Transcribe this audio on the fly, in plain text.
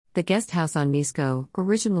The guest house on Misko,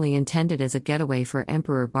 originally intended as a getaway for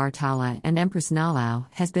Emperor Bartala and Empress Nalau,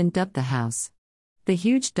 has been dubbed the house. The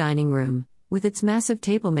huge dining room, with its massive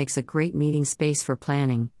table, makes a great meeting space for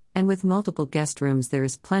planning, and with multiple guest rooms there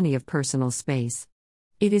is plenty of personal space.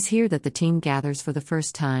 It is here that the team gathers for the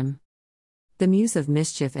first time. The Muse of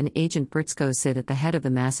Mischief and Agent Britsko sit at the head of the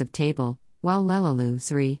massive table, while Lelalu,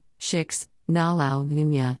 Sri, Shix, Nalau,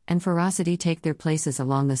 Numya, and Ferocity take their places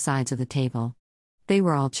along the sides of the table. They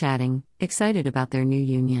were all chatting, excited about their new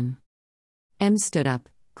union. M stood up,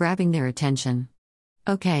 grabbing their attention.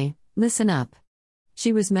 "Okay, listen up."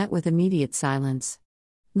 She was met with immediate silence.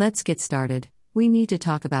 "Let's get started, we need to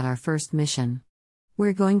talk about our first mission.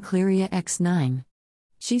 We're going Clearia X9.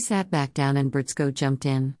 She sat back down and Britsko jumped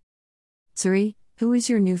in. "Suri, who is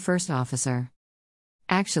your new first officer?"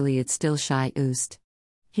 "Actually, it's still Shai Oost.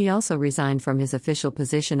 He also resigned from his official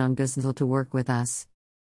position on Guznzel to work with us."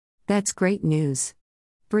 "That's great news."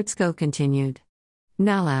 Britsko continued.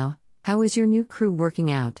 "Nalau, how is your new crew working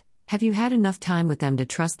out? Have you had enough time with them to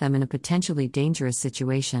trust them in a potentially dangerous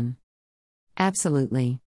situation?"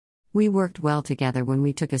 "Absolutely. We worked well together when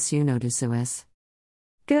we took Asuno to Suez."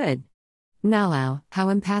 "Good. Nalau, how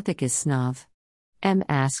empathic is Snov?" M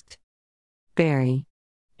asked. "Very.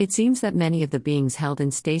 It seems that many of the beings held in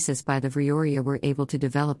stasis by the Vrioria were able to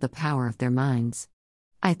develop the power of their minds.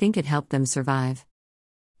 I think it helped them survive."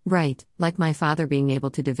 "Right, like my father being able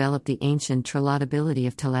to develop the ancient Trelot ability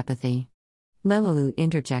of telepathy," Lelalu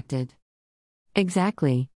interjected.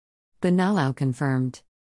 "Exactly." The Nalau confirmed.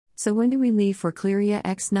 "So when do we leave for Clearia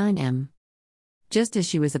X9M? Just as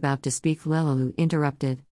she was about to speak, Lelalu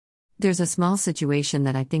interrupted. "There's a small situation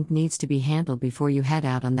that I think needs to be handled before you head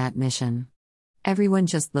out on that mission." Everyone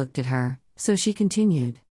just looked at her, so she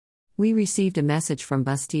continued. "We received a message from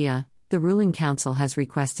Bastia. The ruling council has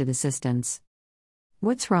requested assistance."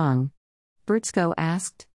 "What's wrong?" Britsko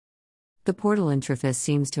asked. "The portal in Traphus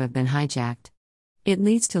seems to have been hijacked. It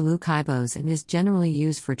leads to Lukaibos and is generally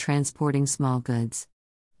used for transporting small goods.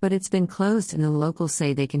 But it's been closed and the locals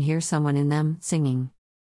say they can hear someone in them singing."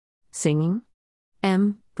 "Singing?"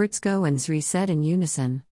 Britsko and Sri said in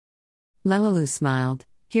unison. Lelalu smiled,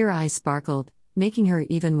 her eyes sparkled, making her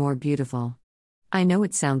even more beautiful. "I know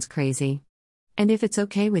it sounds crazy. And if it's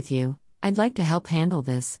okay with you, I'd like to help handle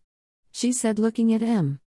this," she said, looking at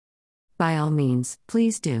M. "By all means,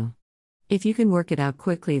 please do. If you can work it out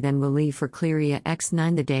quickly, then we'll leave for Clearia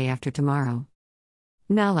X9 the day after tomorrow."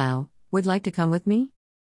 "Nalau, would like to come with me?"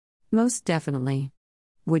 "Most definitely.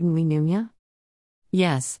 Wouldn't we, Numya?"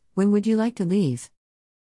 "Yes, when would you like to leave?"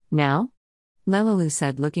 "Now?" Lelalu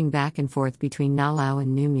said, looking back and forth between Nalau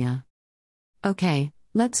and Numya. "Okay,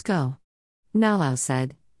 let's go," Nalau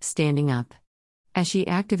said, standing up. As she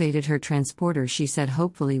activated her transporter, she said,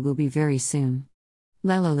 "Hopefully we'll be very soon.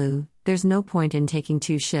 Lelalu, there's no point in taking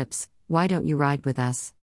two ships, why don't you ride with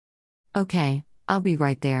us?" "Okay, I'll be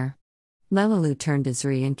right there." Lelalu turned to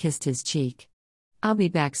Zri and kissed his cheek. "I'll be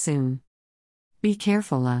back soon. Be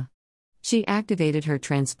careful, She activated her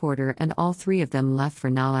transporter and all three of them left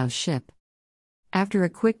for Nalau's ship. After a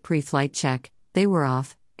quick pre-flight check, they were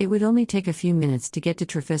off. It would only take a few minutes to get to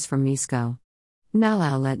Traphus from Misko.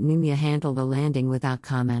 Nalau let Numya handle the landing without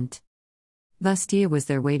comment. Vastia was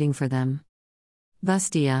there waiting for them.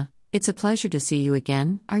 "Vastia, it's a pleasure to see you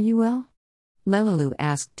again, are you well?" Lelalu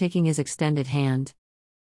asked, taking his extended hand.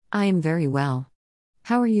 "I am very well.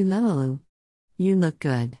 How are you, Lelalu? You look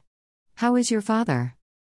good. How is your father?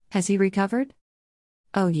 Has he recovered?"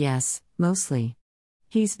 "Oh yes, mostly.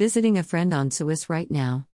 He's visiting a friend on Suez right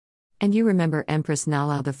now. And you remember Empress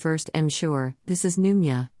Nalau the First? Sure, this is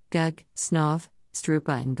Numya, Gug, Snov,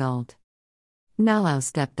 Strupa and Guld." Nalau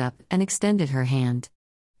stepped up and extended her hand.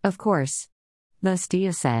 "Of course,"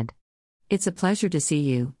 Vastia said. "It's a pleasure to see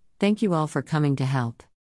you, thank you all for coming to help."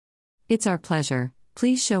 "It's our pleasure,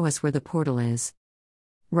 please show us where the portal is."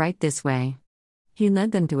 "Right this way." He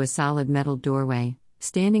led them to a solid metal doorway,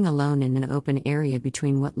 standing alone in an open area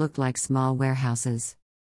between what looked like small warehouses.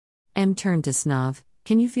 M turned to Snov.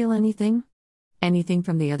 "Can you feel anything? Anything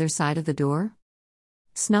from the other side of the door?"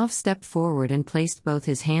 Snov stepped forward and placed both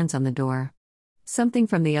his hands on the door. Something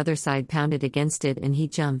from the other side pounded against it and he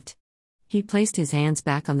jumped. He placed his hands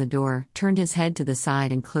back on the door, turned his head to the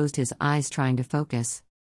side and closed his eyes, trying to focus.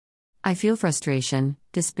 "I feel frustration,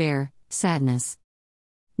 despair, sadness."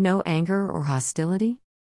 "No anger or hostility?"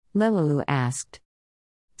 Lelalu asked.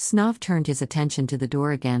 Snov turned his attention to the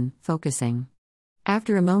door again, focusing.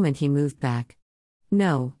 After a moment he moved back.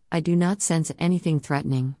 "No, I do not sense anything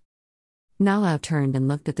threatening." Nalau turned and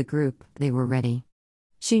looked at the group, they were ready.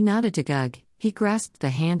 She nodded to Gug, he grasped the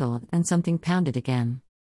handle and something pounded again.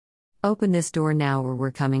 "Open this door now or we're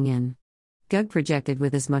coming in." Gug projected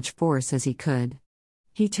with as much force as he could.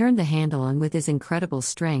 He turned the handle, and with his incredible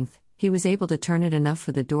strength, he was able to turn it enough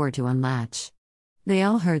for the door to unlatch. They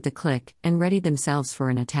all heard the click and readied themselves for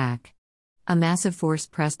an attack. A massive force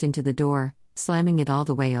pressed into the door, slamming it all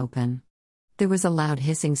the way open. There was a loud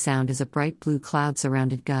hissing sound as a bright blue cloud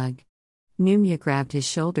surrounded Gug. Numia grabbed his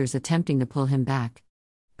shoulders, attempting to pull him back.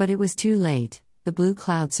 But it was too late. The blue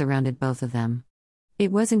cloud surrounded both of them.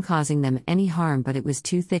 It wasn't causing them any harm, but it was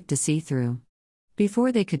too thick to see through.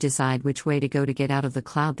 Before they could decide which way to go to get out of the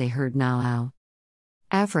cloud, they heard Nalao.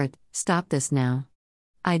 "Afrit, stop this now.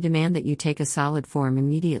 I demand that you take a solid form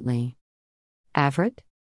immediately." "Afrit?"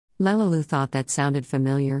 Lelalu thought that sounded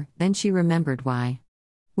familiar, then she remembered why.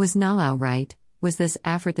 Was Nalao right? Was this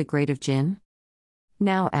Afrit the Great of Jinn?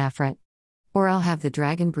 "Now, Afrit. Or I'll have the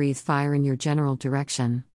dragon breathe fire in your general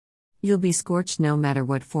direction. You'll be scorched no matter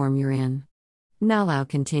what form you're in." Nalao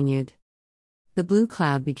continued. The blue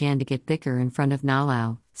cloud began to get thicker in front of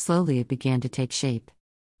Nalao. Slowly it began to take shape.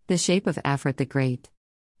 The shape of Afrit the Great.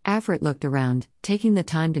 Afrit looked around, taking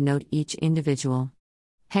the time to note each individual.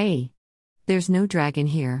 "Hey! There's no dragon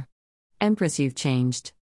here. Empress, you've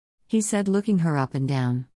changed," he said, looking her up and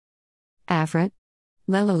down. "Afrit?"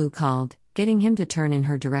 Lelalu called, getting him to turn in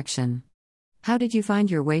her direction. "How did you find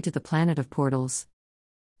your way to the planet of portals?"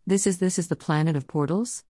 This is the planet of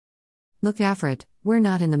portals? "Look, Afrit, we're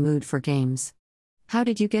not in the mood for games. How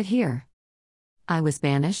did you get here?" "I was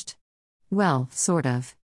banished?" "Well, sort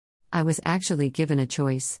of. I was actually given a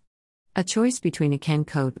choice. A choice between a Ken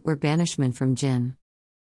coat or banishment from Jinn."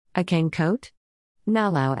 "A Ken coat?"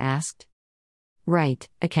 Nalao asked. "Right,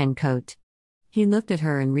 a Ken coat." He looked at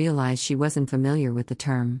her and realized she wasn't familiar with the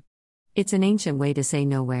term. It's an ancient way to say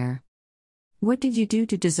nowhere. "What did you do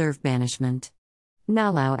to deserve banishment?"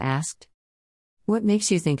 Nalao asked. "What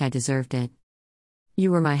makes you think I deserved it?"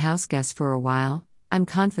 "You were my house guest for a while. I'm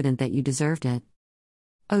confident that you deserved it."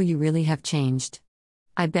 "Oh, you really have changed.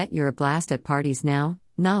 I bet you're a blast at parties now,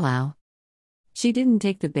 Nalao." She didn't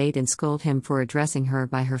take the bait and scold him for addressing her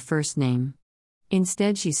by her first name.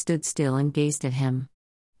 Instead, she stood still and gazed at him.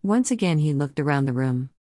 Once again, he looked around the room.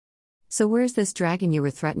 "So where's this dragon you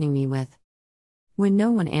were threatening me with?" When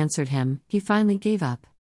no one answered him, he finally gave up.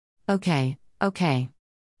 Okay.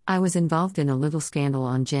 I was involved in a little scandal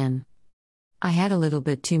on Jinn. I had a little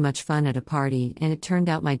bit too much fun at a party, and it turned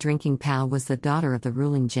out my drinking pal was the daughter of the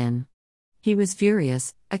ruling Jinn. He was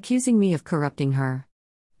furious, accusing me of corrupting her.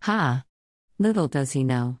 Ha! Little does he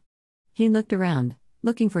know. He looked around,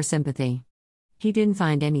 looking for sympathy. He didn't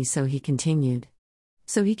find any, so he continued.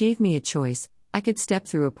 "So he gave me a choice. I could step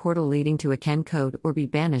through a portal leading to a Ken code or be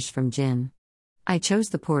banished from Jinn. I chose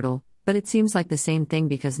the portal, but it seems like the same thing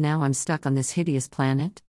because now I'm stuck on this hideous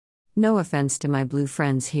planet. No offense to my blue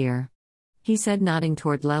friends here," he said, nodding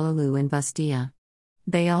toward Lelalu and Bustia.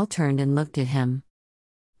 They all turned and looked at him.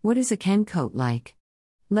 "What is a Ken coat like?"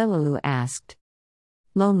 Lelalu asked.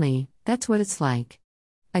 "Lonely, that's what it's like."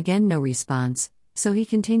 Again no response, so he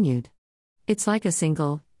continued. "It's like a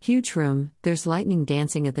single, huge room. There's lightning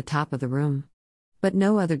dancing at the top of the room. But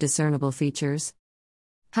no other discernible features."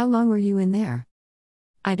 "How long were you in there?"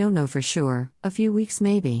 "I don't know for sure, a few weeks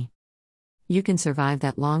maybe." "You can survive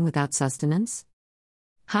that long without sustenance?"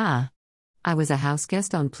 "Ha! I was a house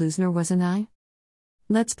guest on Plusner, wasn't I?"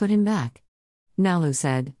 "Let's put him back," Nalu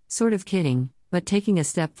said, sort of kidding, but taking a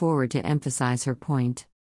step forward to emphasize her point.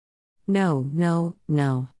 No.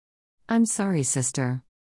 I'm sorry, sister.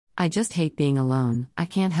 I just hate being alone. I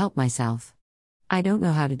can't help myself. I don't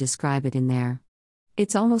know how to describe it in there.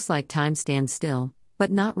 It's almost like time stands still,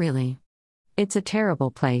 but not really. It's a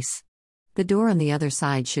terrible place. The door on the other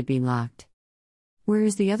side should be locked." "Where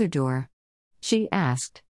is the other door?" she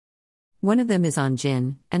asked. "One of them is on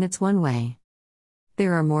Jinn, and it's one way."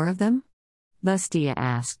 "There are more of them?" Bustia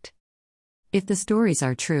asked. "If the stories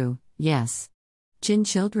are true, yes. Jinn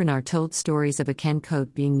children are told stories of a Ken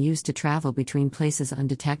coat being used to travel between places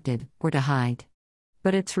undetected, or to hide.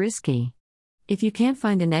 But it's risky. If you can't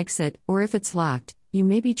find an exit, or if it's locked, you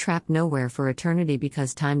may be trapped nowhere for eternity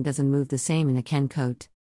because time doesn't move the same in a Ken coat.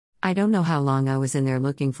 I don't know how long I was in there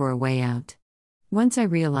looking for a way out. Once I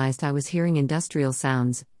realized I was hearing industrial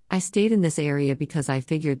sounds, I stayed in this area because I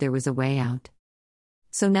figured there was a way out."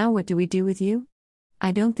 "So now what do we do with you?"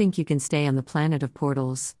 "I don't think you can stay on the planet of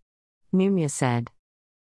portals," Numia said.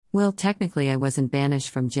 "Well, technically I wasn't banished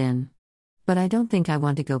from Jinn. But I don't think I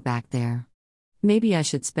want to go back there. Maybe I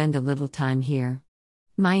should spend a little time here.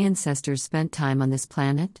 My ancestors spent time on this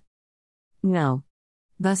planet?" "No."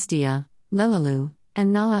 Bustia, Lelalu,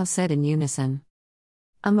 and Nalao said in unison.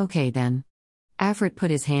 "I'm okay then." Afrit put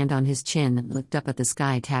his hand on his chin and looked up at the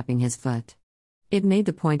sky, tapping his foot. It made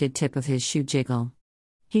the pointed tip of his shoe jiggle.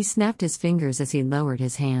 He snapped his fingers as he lowered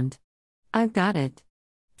his hand. I've got it.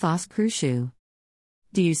 Foss Cruciu.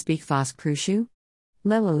 Do you speak Foss Cruciu?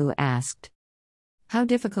 Lelalu asked. How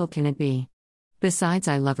difficult can it be? Besides,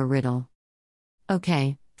 I love a riddle.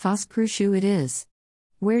 Okay, Foss Cruciu it is.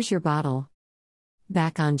 Where's your bottle?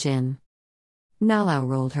 Back on gin. Nalau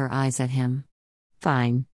rolled her eyes at him.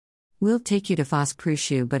 Fine. We'll take you to Foss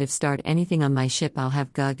Cruciu, but if start anything on my ship, I'll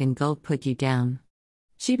have Gug and Gulp put you down.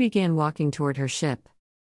 She began walking toward her ship.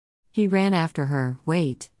 He ran after her.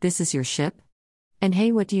 Wait, this is your ship? And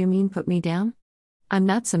hey, what do you mean put me down? I'm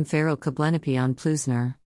not some feral Kablenapi on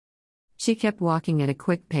Plusner. She kept walking at a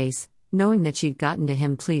quick pace, knowing that she'd gotten to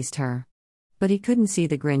him pleased her. But he couldn't see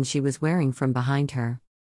the grin she was wearing from behind her.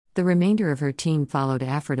 The remainder of her team followed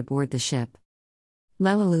Afrit aboard the ship.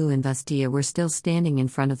 Lelalu and Vastia were still standing in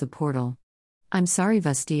front of the portal. I'm sorry,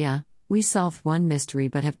 Vastia, we solved one mystery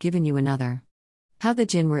but have given you another. How the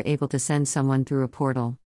Jinn were able to send someone through a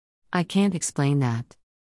portal. I can't explain that.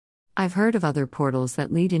 I've heard of other portals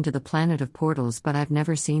that lead into the planet of portals, but I've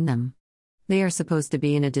never seen them. They are supposed to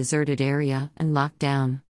be in a deserted area and locked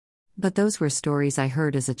down. But those were stories I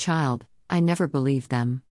heard as a child, I never believed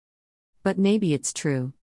them. But maybe it's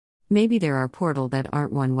true. Maybe there are portals that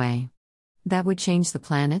aren't one way. That would change the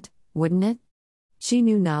planet, wouldn't it? She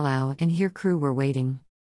knew Nalau and her crew were waiting.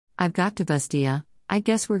 I've got to Bastia, I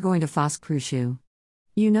guess we're going to Foss Cruciu.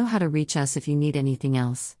 You know how to reach us if you need anything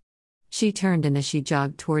else. She turned, and as she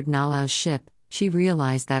jogged toward Nalau's ship, she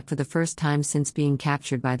realized that for the first time since being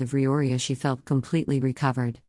captured by the Vrioria she felt completely recovered.